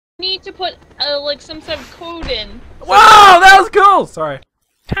need to put like some sort of code in. Wow, that was cool. Sorry.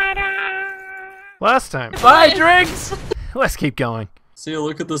 Ta-da! Last time. Bye, drinks. Let's keep going. See,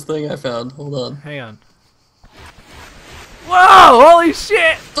 look at this thing I found. Hold on. Hang on. Whoa! Holy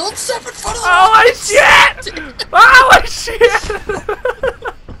shit! Don't step in front of Holy shit! Holy shit!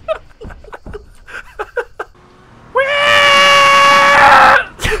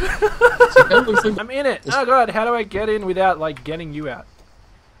 I'm in it. Oh god, how do I get in without like getting you out?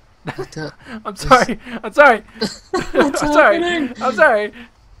 I'm sorry. I'm sorry. I'm sorry. I'm sorry.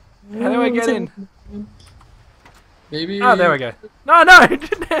 How do I get in? Maybe. Oh, there we go. No, no!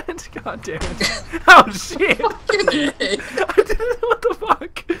 God damn it! Oh shit! I didn't. What the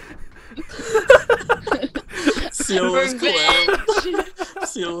fuck?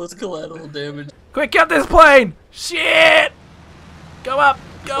 Seal was collateral damage. Quick, get this plane! Shit! Go up!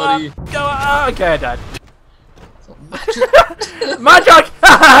 Go Buddy. up! Go up! Oh, okay, I died. My truck!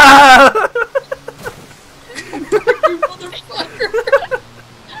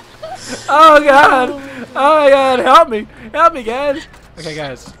 Oh god! Oh my god! Help me! Help me, guys! Okay,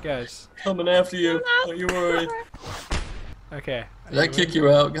 guys. Coming after you. Don't you worry. Okay. Did I kick you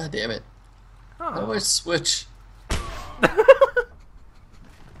out? God damn it. Oh. How do I switch?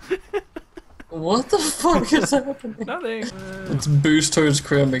 What the fuck is happening? Nothing. Let's boost towards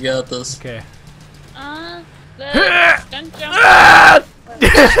Crim. We got this. Okay. I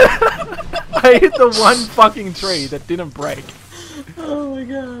hit the one fucking tree that didn't break. Oh my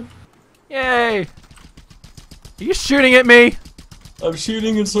god. Yay! Are you shooting at me? I'm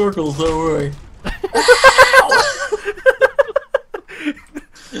shooting in circles, don't worry.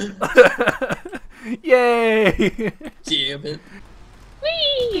 Yay! Damn it.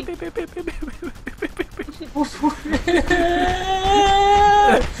 Whee!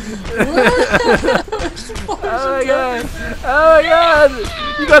 Oh my god! Oh my god!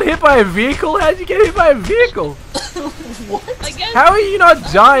 You got hit by a vehicle? How'd you get hit by a vehicle? What? How are you not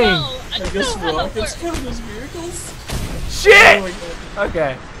dying? I guess don't know how that rockets works. count as vehicles? Shit! Oh my god.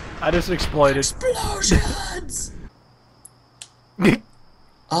 Okay, I just exploded. Explosions!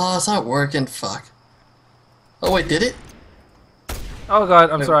 Oh, it's not working. Fuck. Oh wait, did it? Oh god,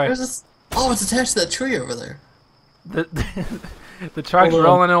 I'm Wait, sorry. where's this? Oh, it's attached to that tree over there. The truck's Hold on.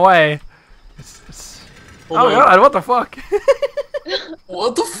 rolling away. Hold Oh on. god, what the fuck?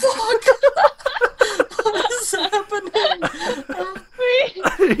 What the fuck? What is happening?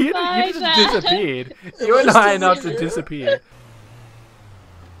 you just disappeared. You were high enough to disappear.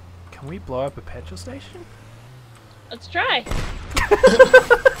 Can we blow up a petrol station? Let's try.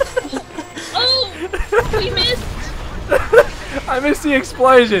 Oh, we missed. I missed the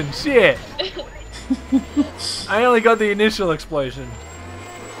explosion. Shit. I only got the initial explosion.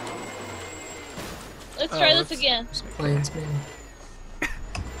 Let's try this again. Planes, man.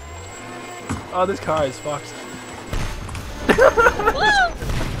 Oh, this car is fucked. I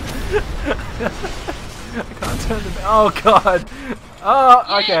can't turn the. Oh god.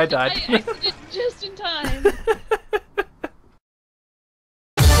 Oh, okay, I died. I did it just in time.